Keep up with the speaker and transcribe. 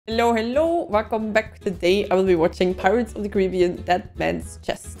Hello, hello, welcome back. Today I will be watching Pirates of the Caribbean Dead Man's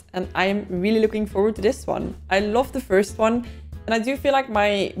Chest, and I am really looking forward to this one. I love the first one, and I do feel like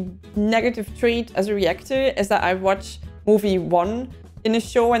my negative trait as a reactor is that I watch movie 1 in a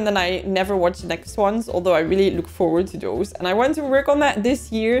show and then I never watch the next ones, although I really look forward to those. And I want to work on that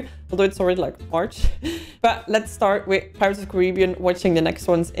this year, although it's already like March. But let's start with Pirates of the Caribbean, watching the next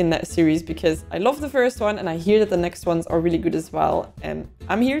ones in that series, because I love the first one and I hear that the next ones are really good as well. And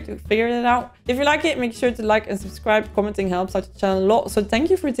I'm here to figure it out. If you like it, make sure to like and subscribe. Commenting helps out the channel a lot. So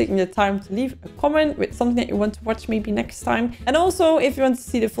thank you for taking the time to leave a comment with something that you want to watch maybe next time. And also, if you want to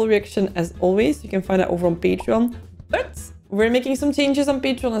see the full reaction, as always, you can find that over on Patreon. But we're making some changes on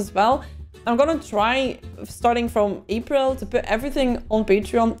Patreon as well. I'm gonna try, starting from April, to put everything on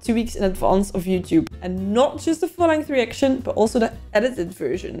Patreon 2 weeks in advance of YouTube. And not just the full-length reaction, but also the edited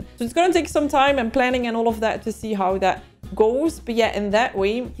version. So it's gonna take some time and planning and all of that to see how that goes. But yeah, in that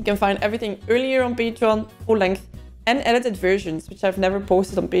way, you can find everything earlier on Patreon, full-length and edited versions, which I've never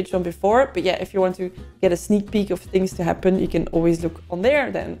posted on Patreon before. But yeah, if you want to get a sneak peek of things to happen, you can always look on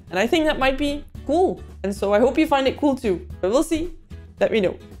there then. And I think that might be cool. And so I hope you find it cool too. But we'll see. Let me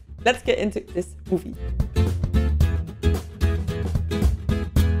know. Let's get into this movie.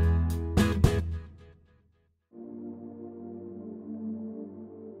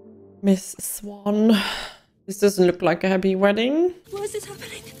 Miss Swan. This doesn't look like a happy wedding. Why is this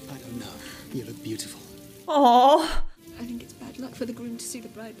happening? I don't know. You look beautiful. Aww. I think it's bad luck for the groom to see the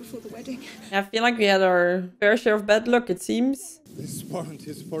bride before the wedding. I feel like we had our fair share of bad luck, it seems. This warrant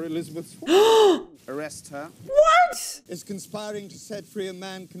is for Elizabeth. Arrest her. What? Is conspiring to set free a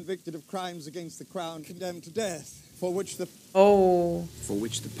man convicted of crimes against the crown, condemned to death, for which the... Oh. For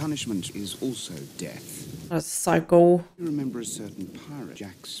which the punishment is also death. That's psycho. You remember a certain pirate,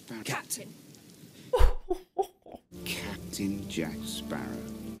 Jack Sparrow? Captain. Captain Jack Sparrow.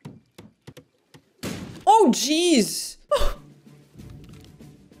 Oh, jeez.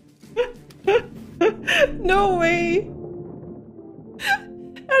 No way.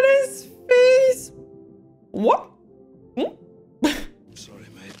 And his face. What? Sorry,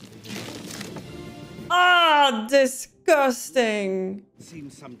 mate. Ah, disgusting.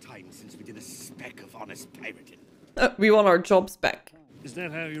 Seems some time since we did a speck of honest pirating. We want our jobs back. Is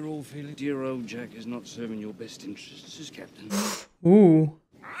that how you're all feeling? Dear old Jack is not serving your best interests as captain. Ooh.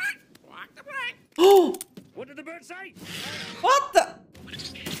 Oh. What did the bird say? What the?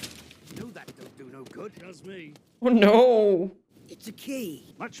 No, that don't do no good. Does me. Oh, no. It's a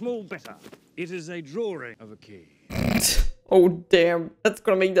key. Much more better. It is a drawing of a key. Oh, damn. That's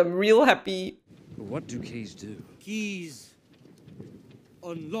gonna make them real happy. But what do keys do? Keys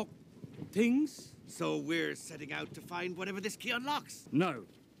unlock things, so we're setting out to find whatever this key unlocks. No.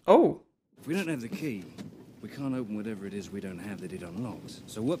 Oh. If we don't have the key, we can't open whatever it is we don't have that it unlocks.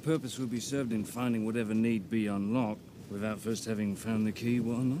 So what purpose would be served in finding whatever need be unlocked without first having found the key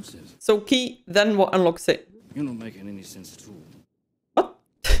what unlocks it? So key, then what unlocks it? You're not making any sense at all. What?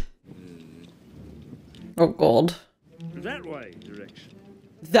 Oh, God. That way, direction.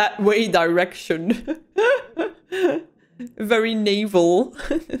 That way direction. Very naval.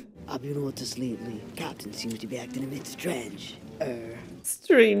 I've been noticed lately. Captain seems to be acting a bit strange.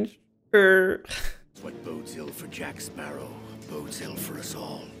 Strange. What bodes ill for Jack Sparrow bodes ill for us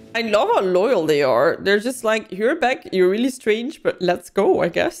all. I love how loyal they are. They're just like, you're back, you're really strange, but let's go, I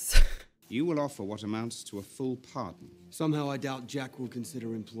guess. You will offer what amounts to a full pardon. Somehow I doubt Jack will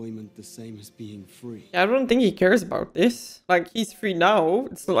consider employment the same as being free. Yeah, I don't think he cares about this. Like, he's free now.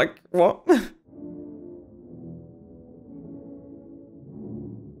 It's not like, what? I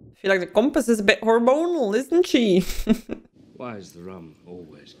feel like the compass is a bit hormonal, isn't she? Why is the rum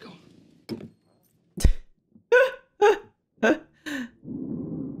always gone?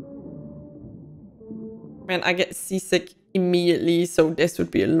 Man, I get seasick immediately, so this would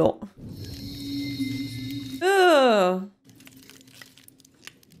be a lot. Ugh.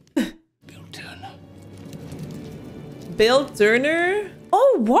 Bill Turner. Bill Turner?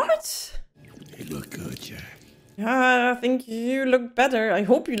 Oh, what? You look good, Jack. Yeah, I think you look better. I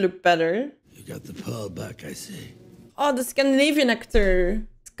hope you look better. You got the pearl back, I see. Oh, the Scandinavian actor.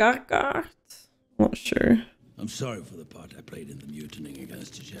 Skarsgård? Not sure. I'm sorry for the part I played in the mutinying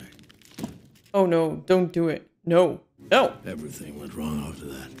against you, Jack. Oh no, don't do it. No. No. Everything went wrong after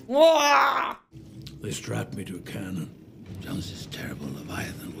that. Wah! They strapped me to a cannon. Sounds this terrible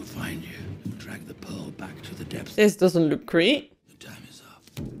Leviathan will find you and drag the pearl back to the depths. This doesn't look great. The time is up.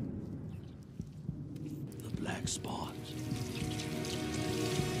 The black spot.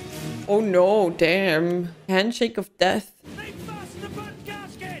 Oh no, damn. Handshake of death. Make fast the butt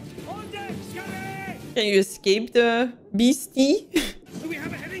gasket! On deck, Scurry! Can you escape the beastie? Do we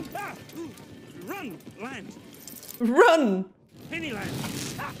have a heading? Run, land. Run! Penny land.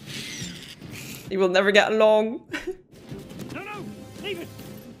 Ah. They will never get along. No, no, leave it.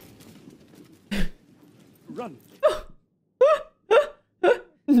 Run.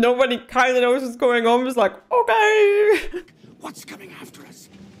 Nobody kind of knows what's going on. It's like, okay. What's coming after us?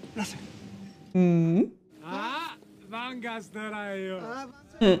 Nothing.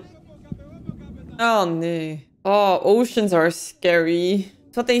 Oh, no. Oh, oceans are scary.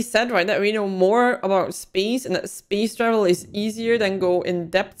 That's what they said, right? That we know more about space and that space travel is easier than go in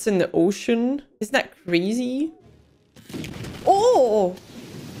depths in the ocean. Isn't that crazy? Oh!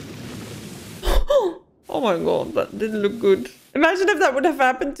 Oh my god, that didn't look good. Imagine if that would have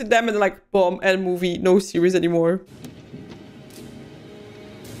happened to them and like, bomb, and movie, no series anymore.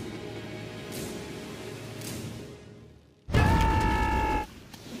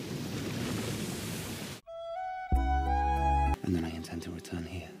 And then I intend to return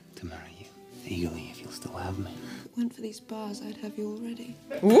here to marry you. Eagerly, if you'll still have me. Weren't for these bars, I'd have you already.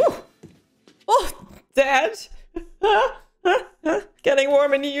 Ooh! Oh, Dad! Getting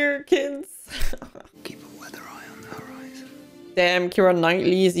warm in here, kids. Keep a weather eye on the horizon. Damn, Keira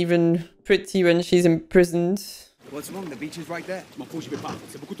Knightley is even pretty when she's imprisoned. What's wrong? The beach is right there.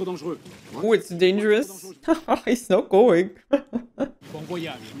 Oh, it's dangerous. He's not going. And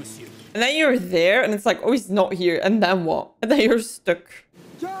then you're there, and it's like, oh, he's not here. And then what? And then you're stuck.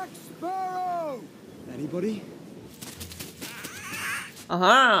 Jasperr! Anybody?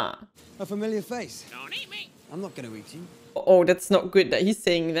 Aha! A familiar face. Don't eat me. I'm not gonna eat you. Oh, that's not good that he's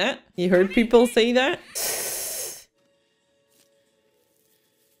saying that. He heard people say that.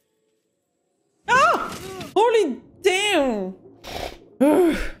 Ah! Holy damn!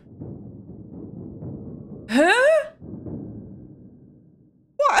 Huh?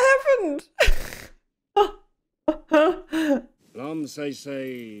 What happened? Lom say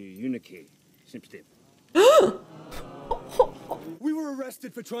uniki. Simpstin. We were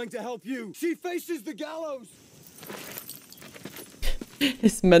arrested for trying to help you. She faces the gallows.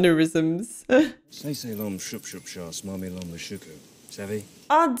 His mannerisms. Say lom shup shah smami lom shuku. Savvy?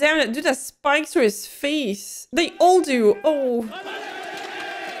 Oh damn it, dude, that spikes through his face. They all do. Oh.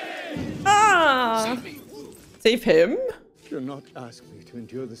 Ah! Save him? Do not ask me to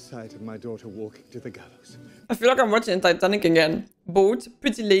endure the sight of my daughter walking to the gallows. I feel like I'm watching Titanic again. Boat,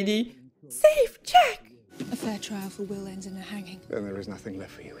 pretty lady. Save Jack! A fair trial for Will ends in a hanging. Then there is nothing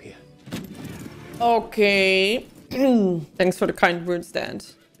left for you here. Okay. Thanks for the kind words, Dad.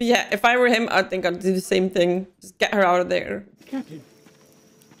 But yeah, if I were him, I think I'd do the same thing. Just get her out of there. Captain.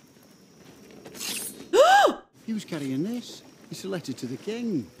 He was carrying this. It's a letter to the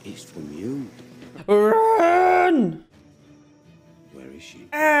king. It's from you. Run! Where is she?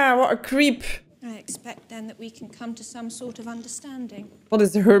 Ah, what a creep. I expect then that we can come to some sort of understanding. What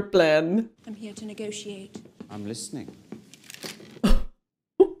is her plan? I'm here to negotiate. I'm listening.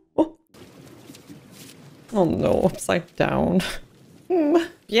 Oh no, upside down.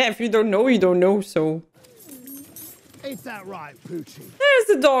 Yeah, if you don't know, you don't know, so... Ain't that right, Poochie? There's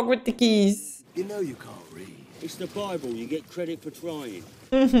the dog with the keys. You know you can't read. It's the Bible. You get credit for trying.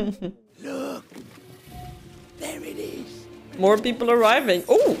 Look. There it is. More people arriving.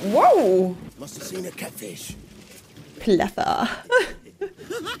 Oh, whoa! Must have seen a catfish. Clever.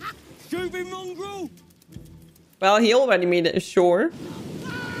 Stupid mongrel! Well, he already made it ashore.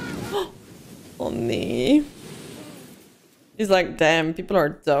 Oh, nee. He's like, damn, people are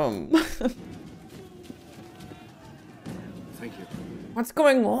dumb. Thank you. What's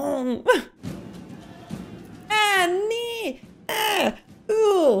going on? Ah, nee. Ah,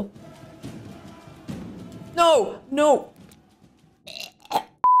 ooh. No, no.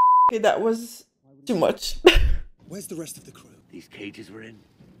 Okay, that was too much. Where's the rest of the crew? These cages we're in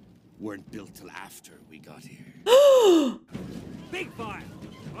weren't built till after we got here. Big fire!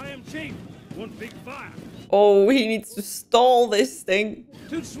 I am chief! One big fire! Oh, he needs to stall this thing.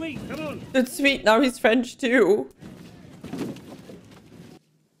 Too sweet, come on! It's sweet, now he's French too.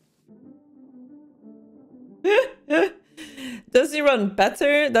 Does he run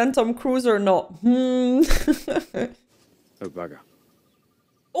better than Tom Cruise or not? Oh, bugger.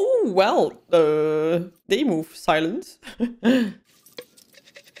 Oh, well, they move silent.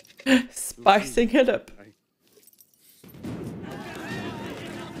 Spicing it up.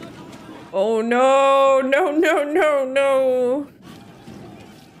 Oh no, no, no, no, no.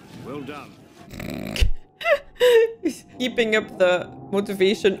 Well done. He's keeping up the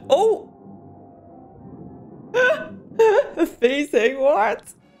motivation. Oh! Facing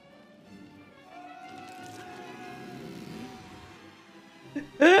what?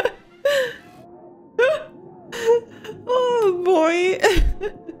 Oh boy.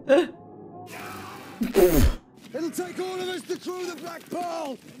 It'll take all of us to crew the Black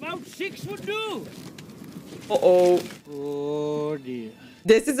Pearl. About 6 would do. Uh-oh. Oh dear.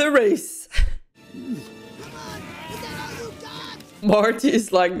 This is a race. Marty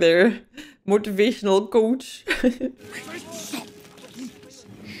is like their motivational coach.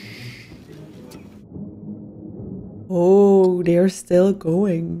 Oh, they're still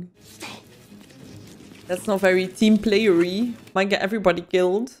going. That's not very team playery. Might get everybody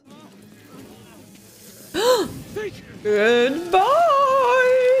killed. Goodbye!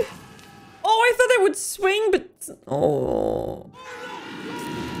 Oh, I thought I would swing, but... Oh.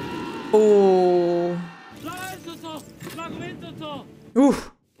 Oh.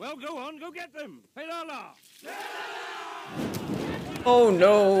 Oof. Well, go on, go get them. Hey, Lala. Oh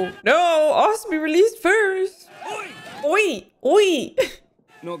no. No, us be released first. Oi! Oi!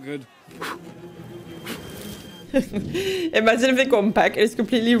 Not good. Imagine if they come back and it's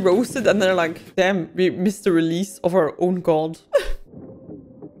completely roasted and they're like, damn, we missed the release of our own god.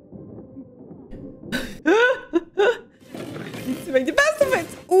 Need to make the best of it.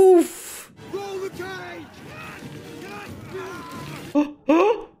 Oof. Roll the cage. Who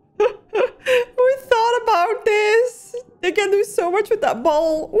thought about this? They can do so much with that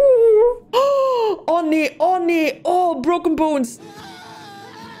ball. Ooh. Oni, Oni. Oh, broken bones.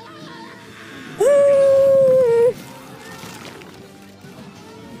 Ooh.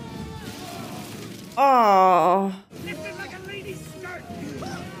 Oh. Lift it like a lady's skirt.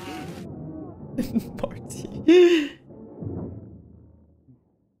 Party.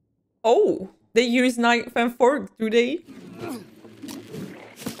 Oh, they use knife and fork, do they?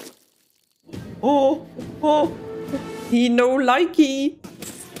 Oh, oh. He no likey.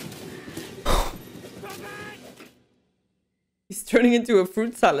 He's turning into a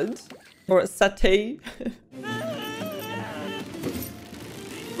fruit salad. Or a satay.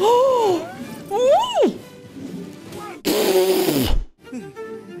 Oh!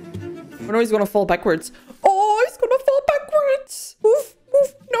 Oh no, he's gonna fall backwards. Oh, he's gonna fall backwards. Oof,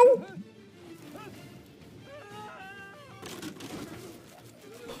 oof, no.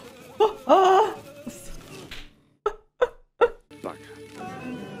 Ah.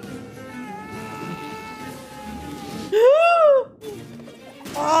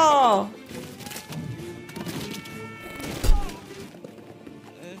 Oh.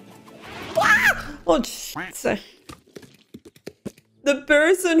 Oh, shit. The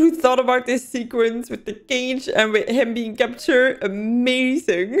person who thought about this sequence with the cage and with him being captured,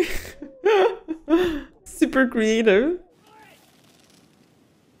 amazing. Super creative.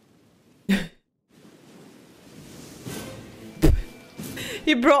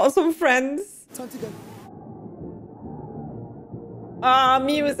 He brought some friends. Time to go. Ah,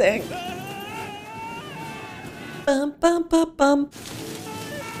 music. Bum, bum, bum, bum.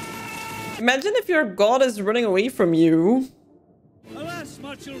 Imagine if your god is running away from you. Alas,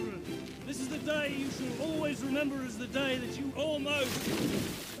 my children, this is the day you shall always remember as the day that you almost...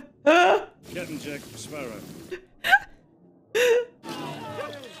 Captain Jack Sparrow.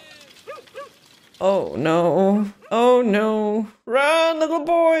 Oh no. Oh no. Run, little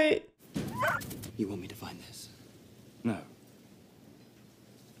boy. You want me to find this? No.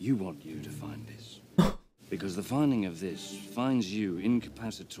 You want you to find this. Because the finding of this finds you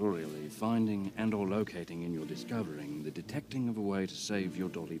incapacitatorially finding and or locating in your discovering the detecting of a way to save your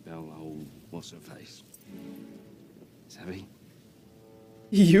Dolly Bell old what's-her-face. Savvy?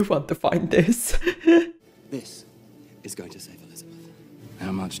 You want to find this. This is going to save Elizabeth.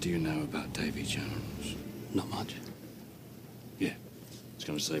 How much do you know about Davy Jones? Not much. Yeah, it's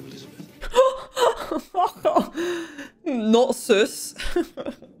going to save Elizabeth. Not sus.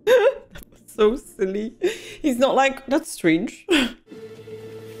 So silly. He's not like, that's strange.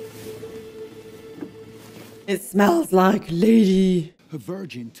 It smells like lady. A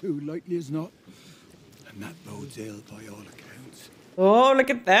virgin too, likely as not. And that bodes ill by all accounts. Oh, look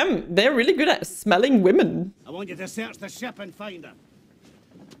at them. They're really good at smelling women. I want you to search the ship and find her.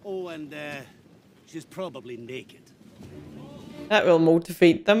 Oh, and she's probably naked. That will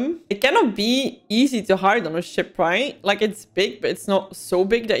motivate them. It cannot be easy to hide on a ship, right? Like, it's big, but it's not so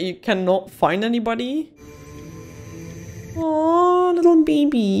big that you cannot find anybody. Oh, little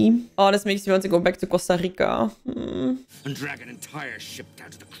baby. Oh, this makes me want to go back to Costa Rica. And drag an entire ship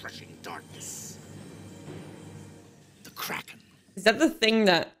down to the crushing darkness. The Kraken. Is that the thing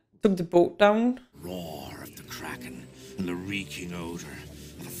that took the boat down? Roar of the Kraken and the reeking odor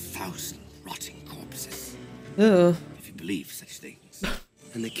of 1,000 rotting corpses. Ugh. If you believe such things.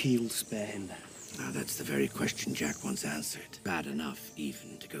 And the key will spare him. Now that's the very question Jack once answered. Bad enough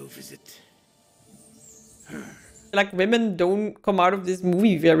even to go visit her. Like, women don't come out of this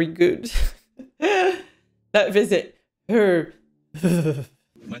movie very good. That visit her. Mind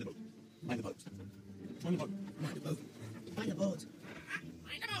the boat. Mind the boat. Mind the boat. Mind the boat. Mind the boat.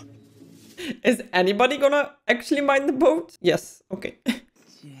 Mind the boat. Is anybody gonna actually mind the boat? Yes. Okay.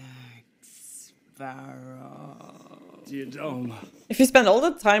 Jasperr. Dear Dom. If you spend all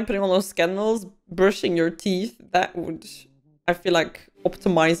the time putting on those candles, brushing your teeth, that would, I feel like,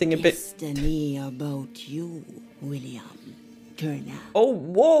 optimizing a bit. Destiny about you, William. Turn up. Oh,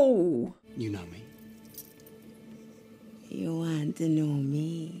 whoa. You know me. You want to know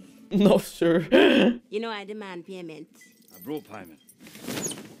me? No, sure. You know I demand payment. I brought payment.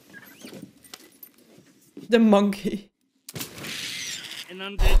 The monkey. An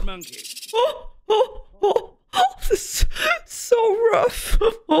undead monkey. This is so rough.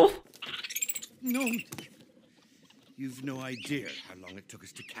 No. You've no idea how long it took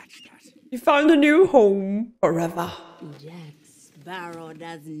us to catch that. You found a new home forever. Jasperr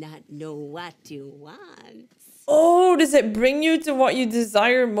does not know what you want. Oh, does it bring you to what you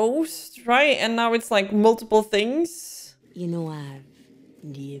desire most, right? And now it's like multiple things. You know I've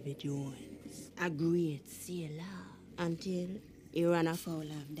David Jones, a great sailor, until he ran afoul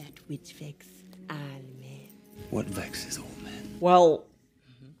of that which vex all men. What vexes all men? Well,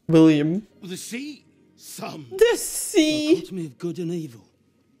 William. The sea. Some. The sea. Taught me of good and evil.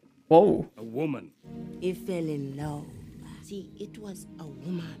 Whoa. A woman. He fell in love. See, it was a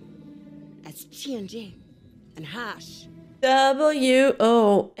woman as changing and harsh.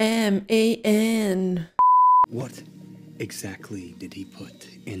 WOMAN. What exactly did he put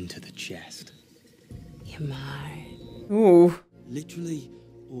into the chest? Your heart. Ooh. Literally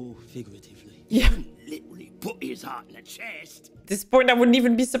or figuratively. Yeah. Literally put his heart in the chest. At this point, I wouldn't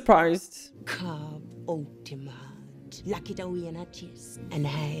even be surprised. Carve out him heart. Lock it away in a chest and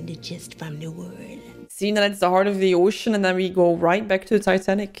hide the chest from the world. Seeing that it's the heart of the ocean, and then we go right back to the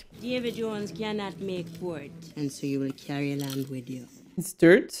Titanic. David Jones cannot make port, and so you will carry land with you. It's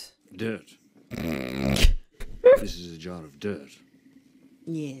dirt. Dirt. This is a jar of dirt.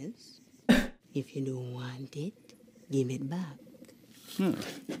 Yes. If you don't want it, give it back.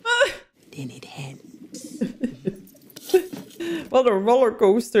 Then it helps. What a roller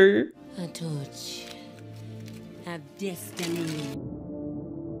coaster. A touch of destiny.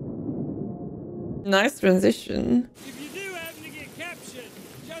 Nice transition. If you do happen to get captured,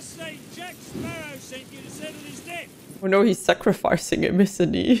 just say Jack Sparrow sent you to settle his debt. Oh no, he's sacrificing him,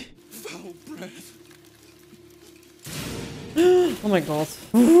 isn't he? Foul breath. Oh my god.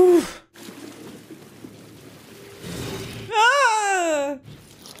 Ooh. Ah!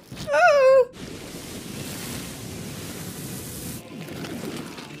 Ah!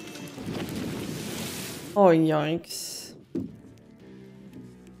 Oh, yikes.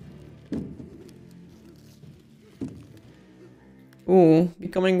 Ooh,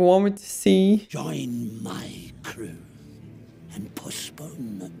 becoming one with the sea. Join my crew and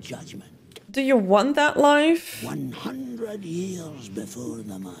postpone the judgment. Do you want that life? 100 years before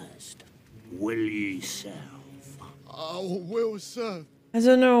the mast. Will ye serve? Oh, will serve. I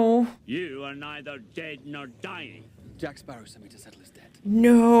don't know. You are neither dead nor dying. Jack Sparrow sent me to settle his debt.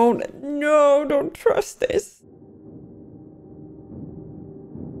 No, no, don't trust this.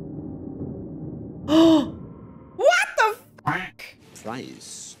 What the fuck?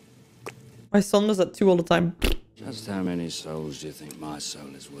 Price. My son does that too all the time. Just how many souls do you think my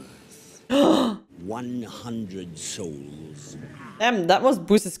soul is worth? 100 souls. Damn, that must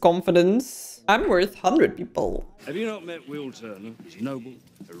boost his confidence. I'm worth 100 people. Have you not met Will Turner? He's noble,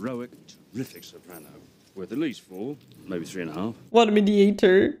 heroic, terrific soprano. Worth at least 4, maybe 3.5. What a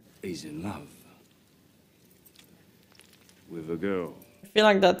mediator. He's in love. With a girl. I feel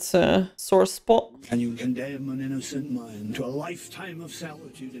like that's a sore spot. Can you condemn an innocent man to a lifetime of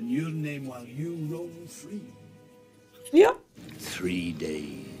solitude in your name while you roam free? Yeah. 3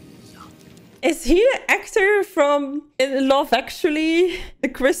 days. Is he the actor from in Love Actually? The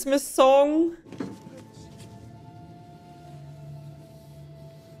Christmas song?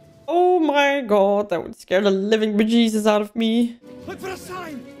 Oh my god, that would scare the living bejesus out of me. Look for a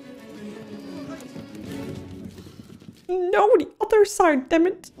sign! No, the other side, damn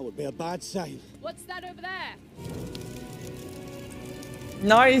it. That would be a bad sign. What's that over there?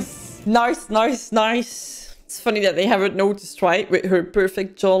 Nice, nice, nice, nice. It's funny that they haven't noticed, right? With her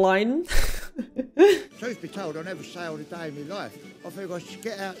perfect jawline. Truth be told, I never sailed a day in my life. I figured I should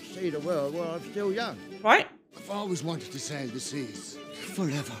get out and see the world while I'm still young. Right? I've always wanted to sail the seas.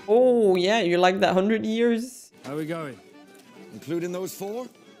 Forever. Oh, yeah, you like that 100 years? How are we going? Including those 4,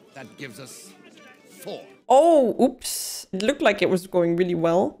 that gives us 4. Oh, oops. It looked like it was going really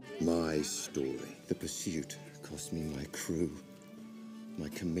well. My story. The pursuit cost me my crew. my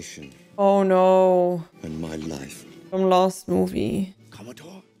commission. Oh no. And my life. From last movie.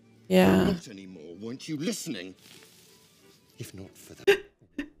 Commodore? Yeah. Not anymore, weren't you listening? If not for that.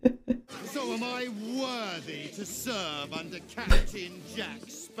 So am I worthy to serve under Captain Jack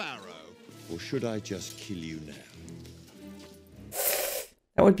Sparrow? Or should I just kill you now?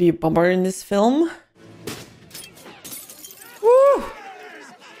 That would be a bummer in this film. Woo!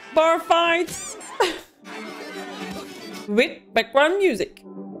 Bar fight! With background music.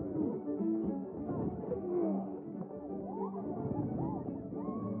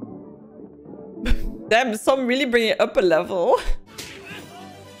 Damn, some really bring it up a level.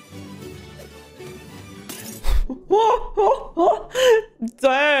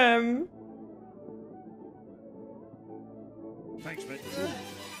 Damn. Thanks, mate.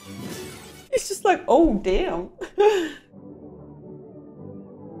 It's just like, oh, damn.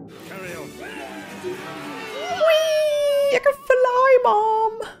 Carry on. Whee! I can fly,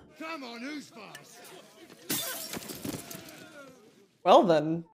 Mom. Come on, who's fast? Well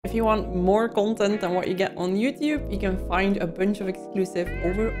then, if you want more content than what you get on YouTube, you can find a bunch of exclusive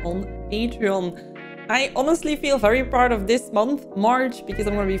over on Patreon. I honestly feel very proud of this month, March, because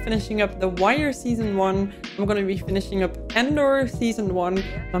I'm going to be finishing up The Wire Season 1. I'm going to be finishing up Andor Season 1.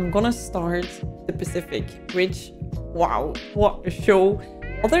 And I'm going to start The Pacific, which, wow, what a show.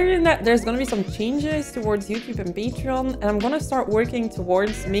 Other than that, there's going to be some changes towards YouTube and Patreon. And I'm going to start working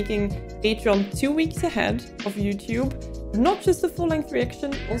towards making Patreon 2 weeks ahead of YouTube. Not just the full-length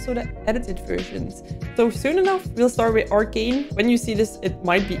reaction, also the edited versions. So soon enough, we'll start with Arcane. When you see this, it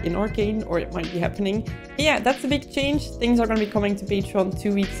might be in Arcane or it might be happening. But yeah, that's a big change. Things are going to be coming to Patreon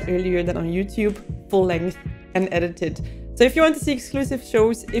 2 weeks earlier than on YouTube, full-length and edited. So if you want to see exclusive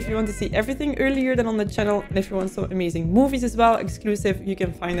shows, if you want to see everything earlier than on the channel, and if you want some amazing movies as well, exclusive, you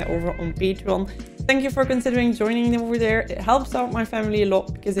can find that over on Patreon. Thank you for considering joining them over there. It helps out my family a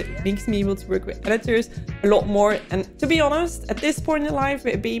lot because it makes me able to work with editors a lot more. And to be honest, at this point in life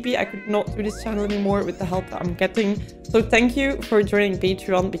with a baby, I could not do this channel anymore with the help that I'm getting. So thank you for joining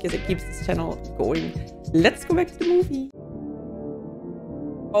Patreon because it keeps this channel going. Let's go back to the movie.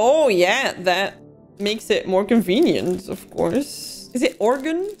 Oh yeah, that makes it more convenient, of course. Is it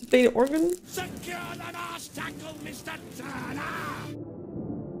organ? To play the organ? Secure the last tackle, Mr. Turner!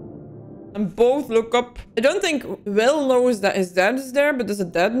 And both look up. I don't think Will knows that his dad is there, but does the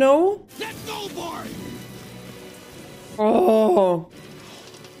dad know? Let's go, boy! Oh.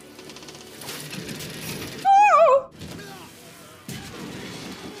 Oh.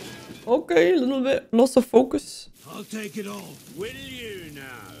 Okay, a little bit loss of focus. I'll take it all. Will you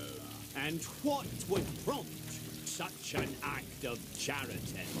now? And what would prompt such an act of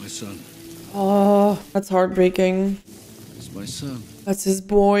charity? My son. Oh, that's heartbreaking. It's my son. That's his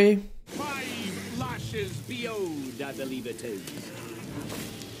boy. 5 lashes beyond, I believe it is.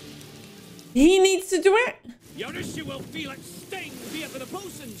 He needs to do it? Your issue will feel it sting, be it for the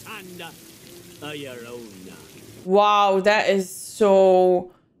bosun's hand or your own. Wow, that is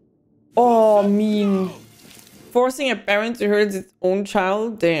so... Oh, mean. Forcing a parent to hurt its own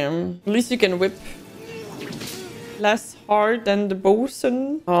child? Damn. At least you can whip less hard than the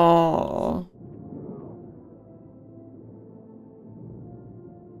bosun. Oh.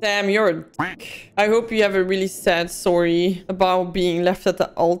 Damn, you're a dick. I hope you have a really sad story about being left at the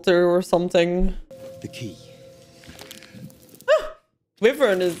altar or something. The key. Ah,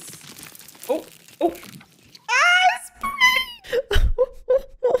 Wyvern is... Oh, oh. Ah, it's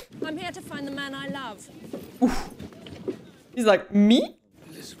I'm here to find the man I love. Oof. He's like, me?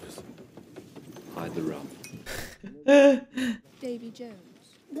 Elizabeth, hide the rum. Davy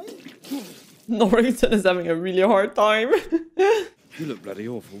Jones. Norrington is having a really hard time. You look bloody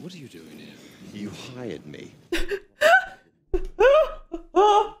awful. What are you doing here? You hired me.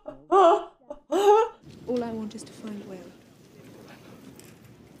 All I want is to find Will.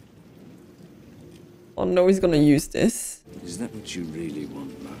 Oh no, he's gonna use this. Is that what you really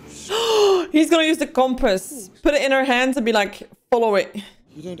want most? He's gonna use the compass. Put it in her hands and be like, follow it.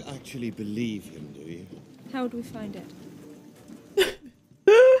 You don't actually believe him, do you? How would we find it?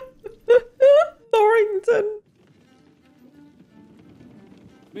 Norrington.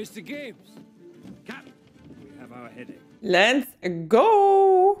 Mr. Gibbs, Captain, we have our headache. Let's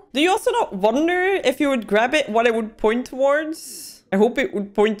go. Do you also not wonder if you would grab it what it would point towards? I hope it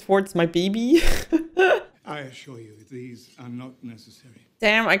would point towards my baby. I assure you, these are not necessary.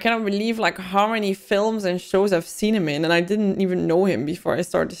 Damn, I cannot believe like how many films and shows I've seen him in and I didn't even know him before I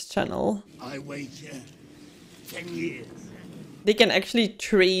started this channel. I wager 10 years. They can actually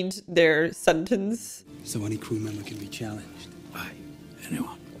trade their sentence. So any crew member can be challenged. By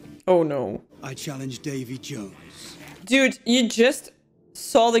anyone. Oh no. I challenge Davy Jones. Dude, you just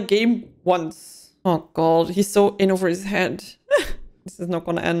saw the game once. Oh god, he's so in over his head. This is not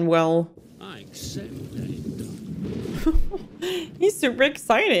gonna end well. I accept that. He's super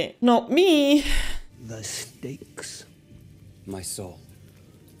excited. Not me. The stakes. My soul.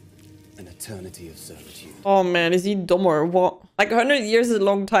 An eternity of servitude. Oh man, is he dumb or what? Like 100 years is a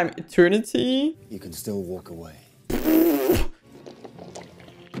long time. Eternity? You can still walk away.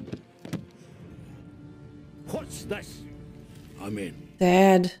 What's this? I'm in.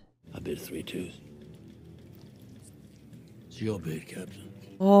 Dad. I bid 3 2s. It's your bid, Captain.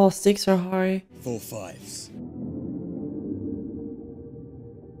 Oh, stakes are high. 4 5s.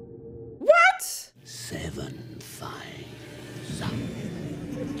 What? 7 5s.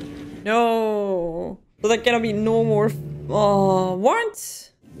 No. So there cannot be no more. Oh,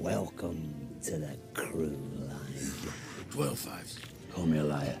 what? Welcome to the crew line. 12 5s. Call me a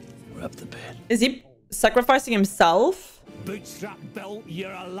liar. We're up the bed. Is he sacrificing himself? Bootstrap built,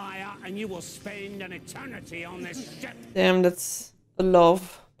 you're a liar, and you will spend an eternity on this ship. Damn, that's a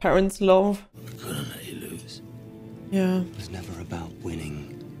love. Parents' love. I couldn't let you lose. Yeah. It was never about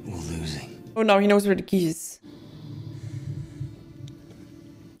winning or losing. Oh, now he knows where the key is.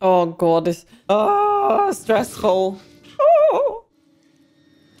 Oh god, this. Oh, stressful. Oh.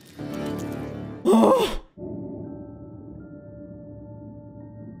 Oh.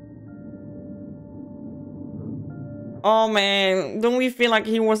 Oh man, don't we feel like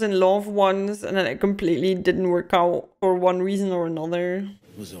he was in love once and then it completely didn't work out for one reason or another?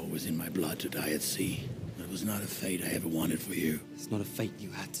 It was always in my blood to die at sea. It was not a fate I ever wanted for you. It's not a fate you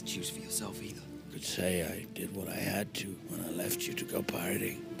had to choose for yourself either. Could say I did what I had to when I left you to go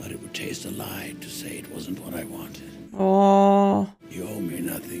pirating, but it would taste a lie to say it wasn't what I wanted. Oh. You owe me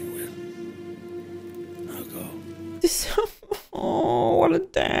nothing, Will. Now go. This. Oh, what a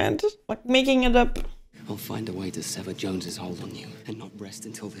dad. Like making it up. I'll find a way to sever Jones's hold on you and not rest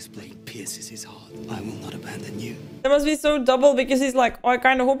until this blade pierces his heart. I will not abandon you. That must be so double because he's like, oh, I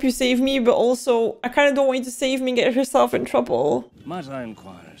kind of hope you save me, but also I kind of don't want you to save me and get yourself in trouble. Might I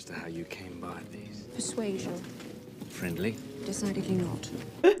inquire as to how you came by these? Persuasion. Friendly? Decidedly not.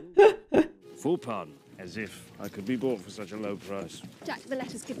 Full pardon. As if I could be bought for such a low price. Jack, the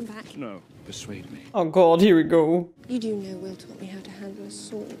letter's given back. No, persuade me. Oh god, here we go. You do know Will taught me how to handle a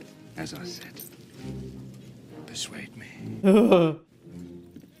sword. As I said, persuade me.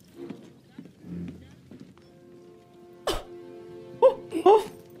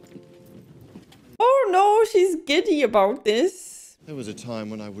 Oh no, she's giddy about this. There was a time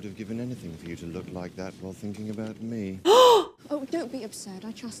when I would have given anything for you to look like that while thinking about me. Oh, don't be absurd.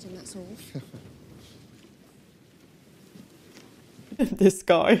 I trust him, that's all. This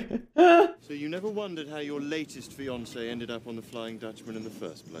guy. So you never wondered how your latest fiancé ended up on the Flying Dutchman in the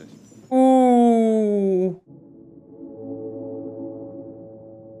first place? Ooh.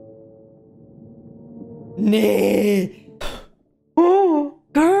 Nee. Oh,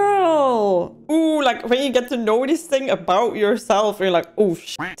 girl. Ooh, like when you get to know this thing about yourself, you're like, oh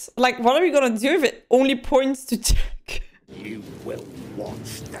shit. Like, what are we gonna do if it only points to Jack? You will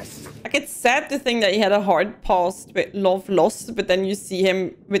watch this. Like, it's sad to think that he had a hard past with love lost, but then you see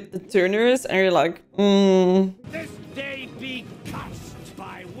him with the Turners and you're like, This day be cursed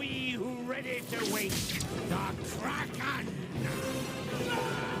by we who ready to wait the Kraken.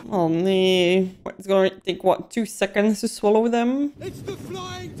 oh nee. It's gonna take, what, 2 seconds to swallow them? It's the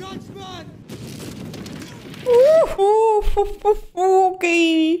Flying Dutchman!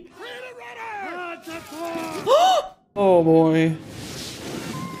 Okay. Oh boy.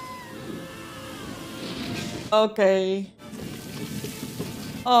 Okay.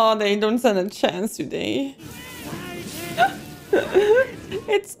 Oh, they don't stand a chance today.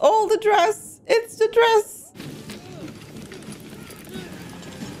 It's all the dress. It's the dress.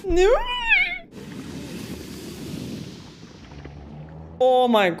 No. Oh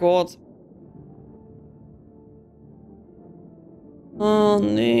my god. Oh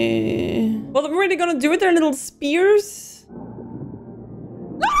nee. What are they gonna do with their little spears?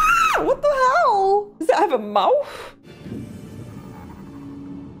 Ah! What the hell? Does it have a mouth?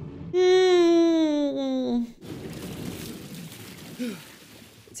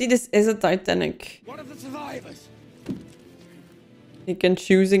 See, this is a Titanic. What of the survivors? You can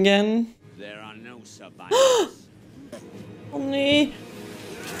choose again. There are no survivors. Oh nee.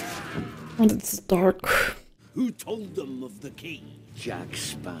 Oh, it's dark. Who told them of the key? Jack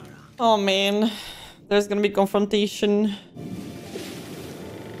Sparrow. Oh man. There's gonna be confrontation.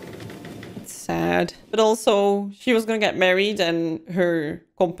 It's sad. But also, she was gonna get married and her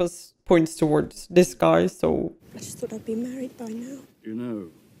compass points towards this guy, so... I just thought I'd be married by now. You know,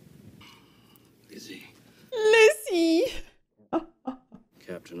 Lizzie. Lizzie!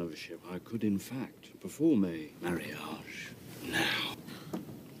 captain of a ship, I could, in fact, perform a marriage now.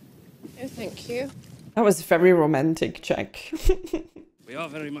 Oh, thank you. That was very romantic, Jack. We are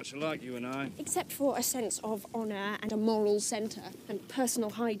very much alike, you and I. Except for a sense of honour and a moral centre and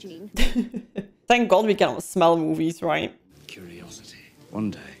personal hygiene. Thank God we cannot smell movies, right? Curiosity.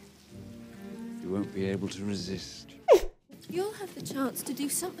 One day, you won't be able to resist. You'll have the chance to do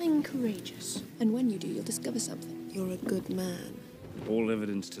something courageous. And when you do, you'll discover something. You're a good man. All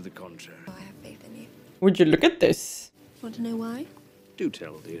evidence to the contrary. I have faith in you. Would you look at this? Want to know why? Do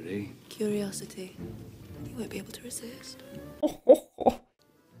tell, dearie. Curiosity. You won't be able to resist.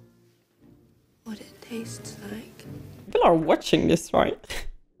 What it tastes like. People are watching this, right?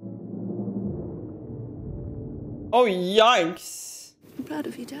 Oh, yikes. I'm proud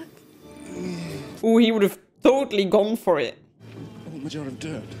of you, Jack. Ooh, he would have totally gone for it. Oh, my jar of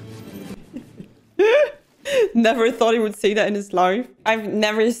dirt. Never thought he would say that in his life. I've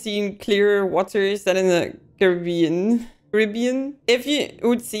never seen clearer waters than in the Caribbean. If you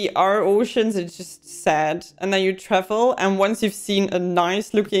would see our oceans, it's just sad. And then you travel, and once you've seen a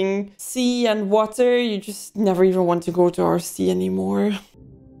nice looking sea and water, you just never even want to go to our sea anymore.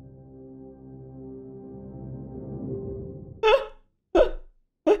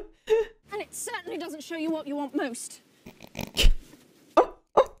 And it certainly doesn't show you what you want most.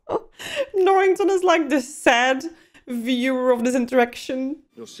 Norrington is like the sad viewer of this interaction.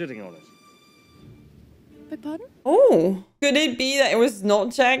 You're sitting on it. Beg pardon? Oh, could it be that it was not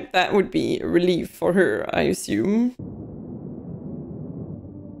Jack? That would be a relief for her, I assume.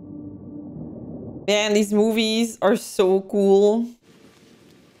 Man, these movies are so cool.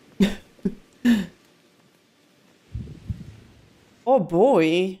 Oh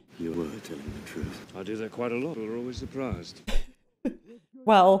boy. You were telling the truth. I do that quite a lot. We're always surprised.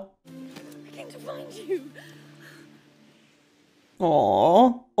 Well. I came to find you.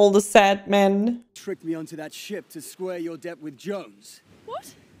 Aww, all the sad men. Tricked me onto that ship to square your debt with Jones.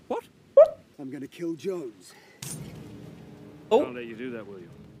 What? What? I'm gonna kill Jones. Oh. Can't let you do that, will you?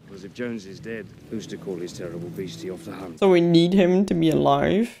 Because if Jones is dead, who's to call his terrible beastie off the hunt? So we need him to be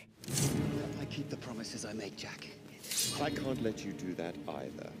alive. I keep the promises I make, Jack. I can't let you do that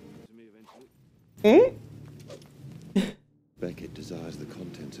either. Hmm? Beckett desires the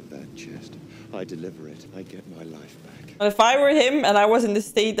contents of that chest. I deliver it. I get my life back. If I were him and I was in the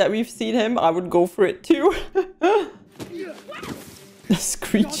state that we've seen him, I would go for it too. The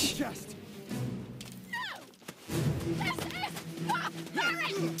screech. Let's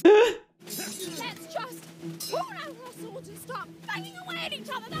just pull out our swords and start banging away at each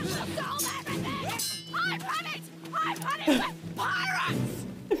other. That will solve everything. I've had it. I've had it with pirates.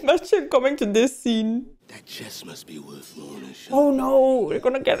 Imagine coming to this scene. That chest must be worth more than a shot. Oh no, we're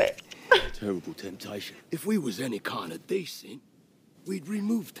gonna get it. Terrible temptation. If we was any kind of decent, we'd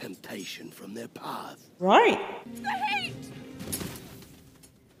remove temptation from their path. Right. The heat.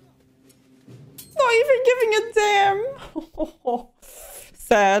 Not even giving a damn.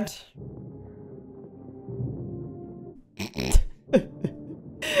 Sad.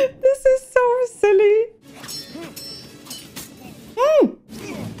 This is so silly.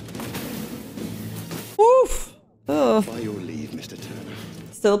 Oof. Ugh. By your leave, Mr. Turner.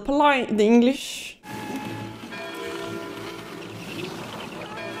 Still polite, the English.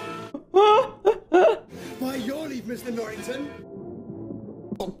 By your leave, Mr. Norrington.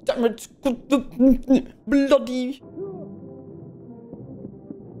 God damn it. Bloody.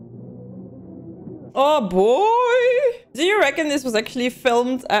 Oh boy. Do you reckon this was actually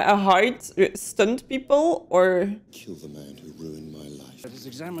filmed at a height with stunt people or? Kill the man who ruined my life. Let us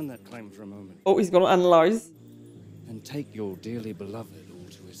examine that claim for a moment. Oh, he's gonna analyze. And take your dearly beloved all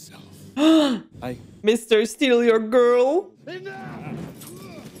to himself. Mr. Steal Your Girl.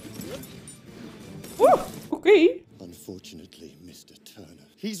 Woo, okay. Unfortunately, Mr. Turner.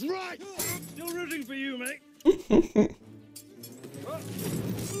 He's right! Still rooting for you, mate.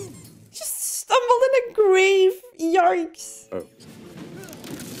 Just stumbled in a grave. Yikes. Oh.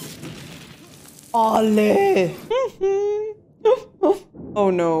 Ole. Oh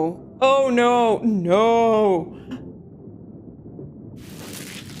no. Oh no. No.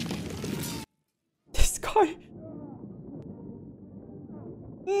 This guy.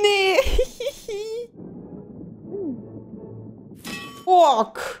 Nee.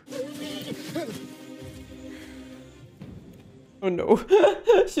 Fuck. Oh no.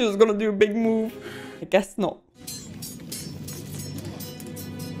 She was gonna do a big move. I guess not.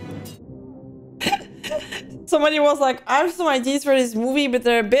 Somebody was like, I have some ideas for this movie, but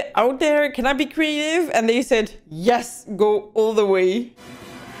they're a bit out there. Can I be creative? And they said, yes, go all the way.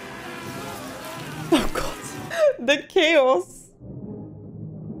 Oh god. The chaos.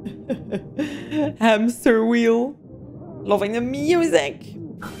 Hamster wheel. Loving the music.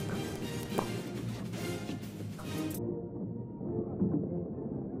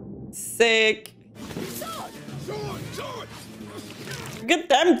 Sick. Look at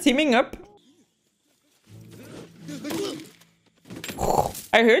them teaming up.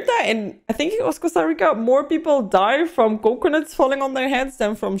 I heard that in, I think it was Costa Rica, more people die from coconuts falling on their heads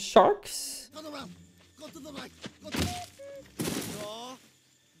than from sharks.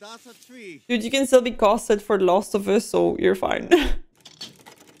 That's a tree. Dude, you can still be casted for The Last of Us, so you're fine.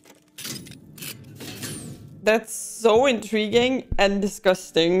 That's so intriguing and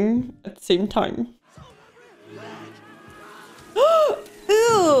disgusting at the same time.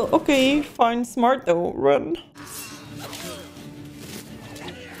 Ew, okay, fine, smart though. Run.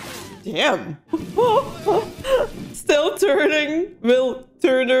 Damn. Still turning. Will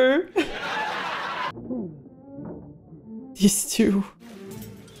Turner. These two.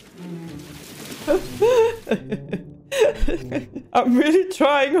 I'm really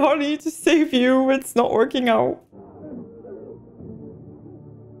trying, honey, to save you. It's not working out.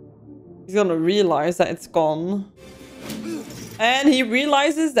 He's gonna realize that it's gone. And he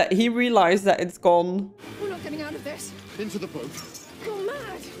realizes that it's gone. We're not getting out of this. Into the boat. Go mad.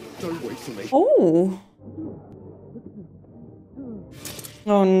 Don't wait for me. Oh.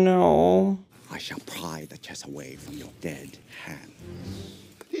 Oh no. I shall pry the chest away from your dead hand.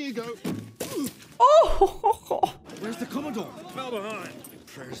 Here you go. Oh. Where's the Commodore? Fell behind.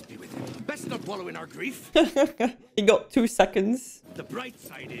 Prayers be with him. Best not wallow in our grief. He got 2 seconds. The bright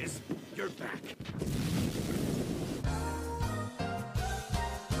side is, you're back.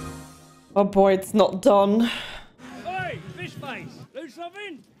 Oh boy, it's not done. Hey, fish face, lose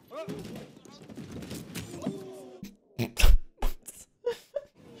something?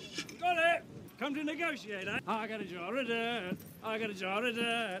 Got it. Come to negotiate, eh? I got a jar of dirt. I got a jar of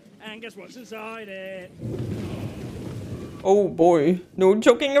dirt. And guess what's inside it? Oh boy, no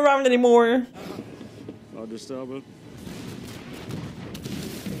joking around anymore. I'll disturb her.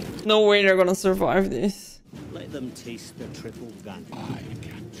 No way they're gonna survive this. Let them taste the triple gun.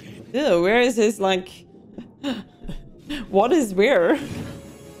 Ew, where is his, like... What is where?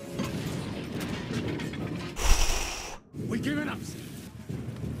 We giving up.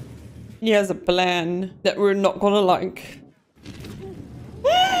 He has a plan that we're not gonna like.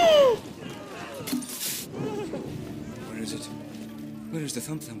 Where is it? Where is the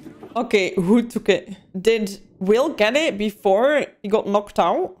thump thump? Okay, who took it? Did Will get it before he got knocked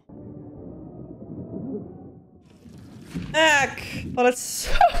out? Heck! Oh, that's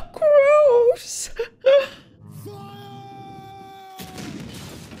so gross!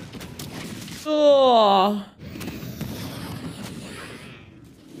 Oh.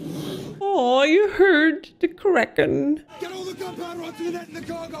 Oh, you heard the Kraken. Get all the gunpowder onto the net in the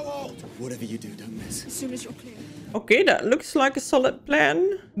cargo hold. Whatever you do, don't miss. As soon as you're clear. Okay, that looks like a solid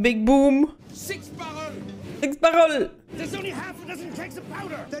plan. Big boom. 6 barrel. 6 barrel. There's only half a dozen kegs of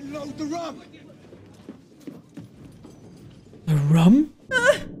powder. Then load the rum. The rum?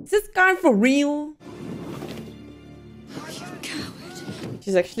 Is this guy for real? You coward.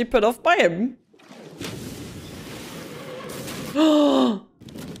 She's actually put off by him. Oh,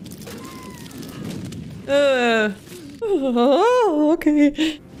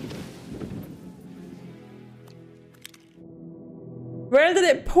 okay. Where did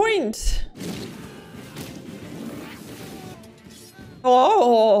it point?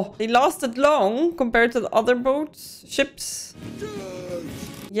 Oh, they lasted long compared to the other boats, ships.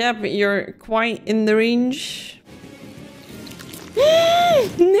 Yeah, but you're quite in the range.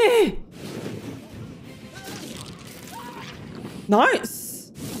 Nah.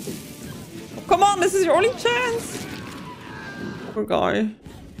 Nice. Oh, come on, this is your only chance. Poor guy.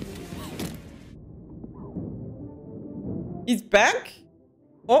 He's back.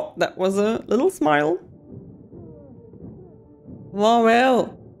 Oh, that was a little smile. Oh,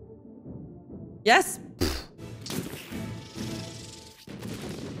 well. Yes.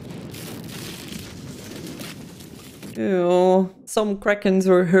 Ew. Some Krakens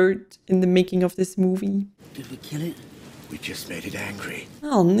were hurt in the making of this movie. Did we kill it? We just made it angry.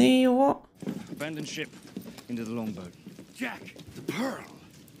 Oh, no, what? Abandoned ship. Into the longboat. Jack, the Pearl.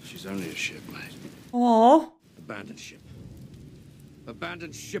 She's only a ship, mate. Oh, Abandoned ship.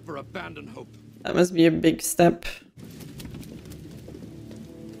 Abandoned ship or abandoned hope. that must be a big step.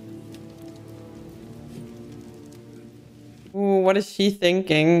 Ooh, what is she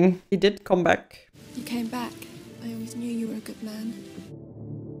thinking? He did come back. You came back. I always knew you were a good man.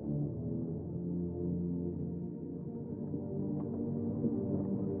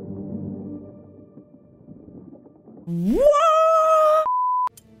 What?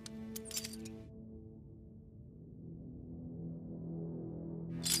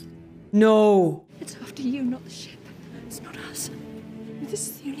 No. It's after you, not the ship. It's not us. This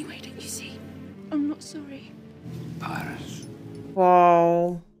is the only way, don't you see? I'm not sorry. Pirates.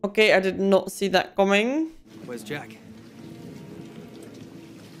 Wow. Okay, I did not see that coming. Where's Jack?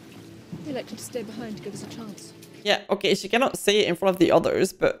 He elected to stay behind to give us a chance. Yeah, okay, she cannot say it in front of the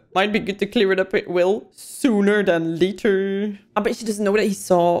others, but might be good to clear it up with Will sooner than later. I bet she doesn't know that he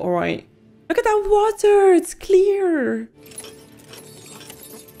saw. All right. Look at that water. It's clear.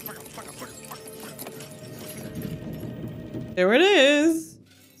 There it is.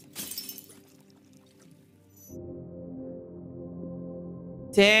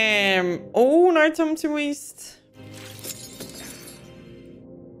 Damn. Oh, no time to waste.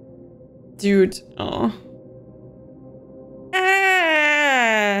 Dude. Oh.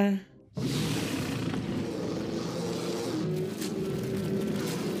 Ah.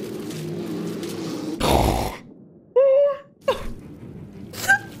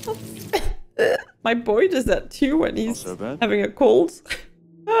 My boy does that too when he's having a cold.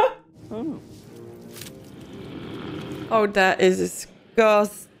 Oh. Oh, that is disgusting.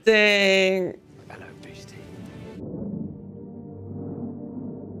 Hello, beastie.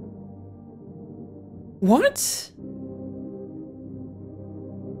 What?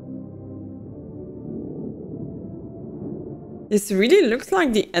 This really looks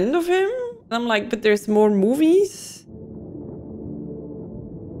like the end of him. I'm like, but there's more movies.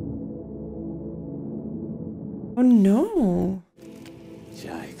 Oh no.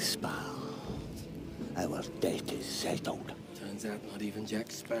 Jack Sparrow. Our date is settled. Turns out not even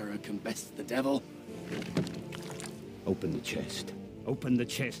Jack Sparrow can best the devil. Open the chest. Open the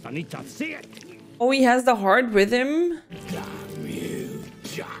chest. I need to see it. Oh, he has the heart with him. Damn you,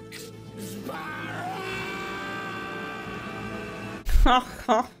 Jack Sparrow.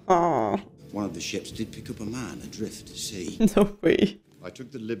 One of the ships did pick up a man adrift at sea. No way. I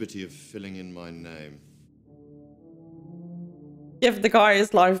took the liberty of filling in my name. Give the guy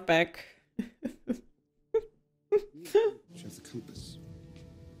his life back. Show the compass.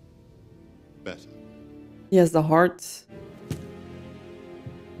 Better. He has the heart.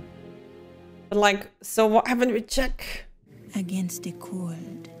 But like, so what happened with Jack? Against the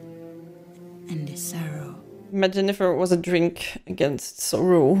cold and the sorrow. Imagine if there was a drink against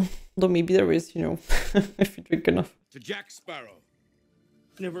sorrow. Though maybe there is, you know, if you drink enough. To Jack Sparrow.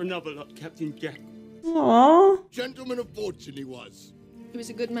 Never another like Captain Jack. Aww. Gentleman of fortune he was. He was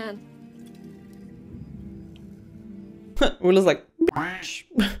a good man. Will is like,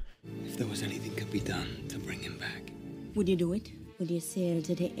 If there was anything could be done to bring him back. Would you do it? Would you sail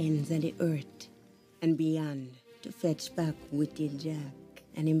to the ends of the earth and beyond to fetch back wicked Jack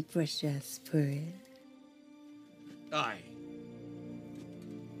and him precious pearl? Aye.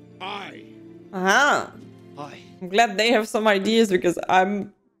 Aye. aha. Aye. I'm glad they have some ideas because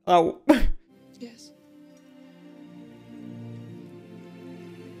I'm out. Yes.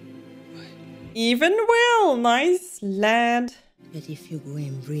 Even Will, nice lad. But if you go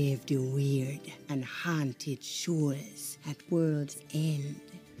and brave the weird and haunted shores at world's end,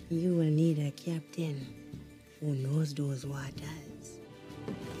 you will need a captain who knows those waters.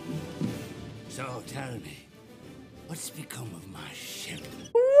 So tell me, what's become of my ship?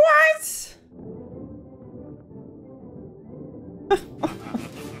 What?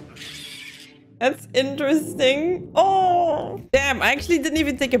 That's interesting. Oh, damn. I actually didn't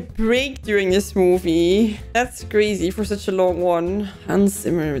even take a break during this movie. That's crazy for such a long one. Hans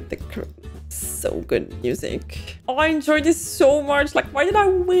Zimmer with the so good music. Oh, I enjoyed this so much. Like, why did I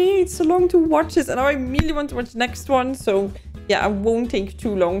wait so long to watch this? And now I really want to watch the next one. So yeah, I won't take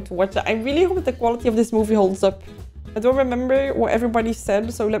too long to watch it. I really hope that the quality of this movie holds up. I don't remember what everybody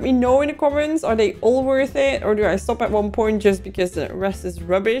said, so let me know in the comments. Are they all worth it, or do I stop at one point just because the rest is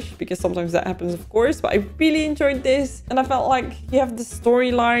rubbish? Because sometimes that happens, of course, but I really enjoyed this. And I felt like you have the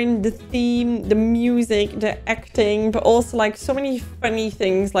storyline, the theme, the music, the acting, but also like so many funny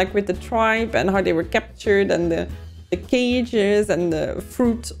things, like with the tribe and how they were captured, and the cages and the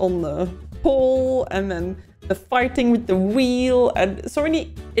fruit on the pole, and then the fighting with the wheel, and so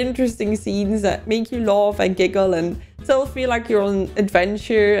many interesting scenes that make you laugh and giggle and still feel like you're on an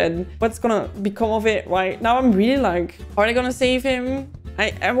adventure and what's gonna become of it. Right now I'm really like, are they gonna save him?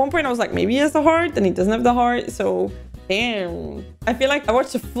 At one point I was like, maybe he has the heart, and he doesn't have the heart, so damn. I feel like I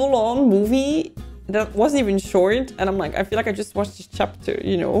watched a full-on movie that wasn't even short, and I'm like, I feel like I just watched this chapter,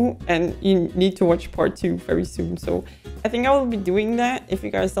 you know, and you need to watch part 2 very soon. So I think I will be doing that if you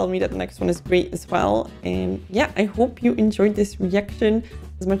guys tell me that the next one is great as well. And yeah, I hope you enjoyed this reaction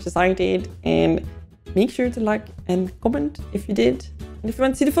as much as I did, and make sure to like and comment if you did. And if you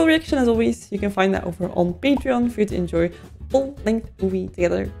want to see the full reaction, as always, you can find that over on Patreon for you to enjoy full-length movie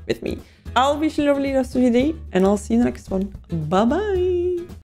together with me. I'll wish you a lovely rest of your day, and I'll see you in the next one. Bye bye!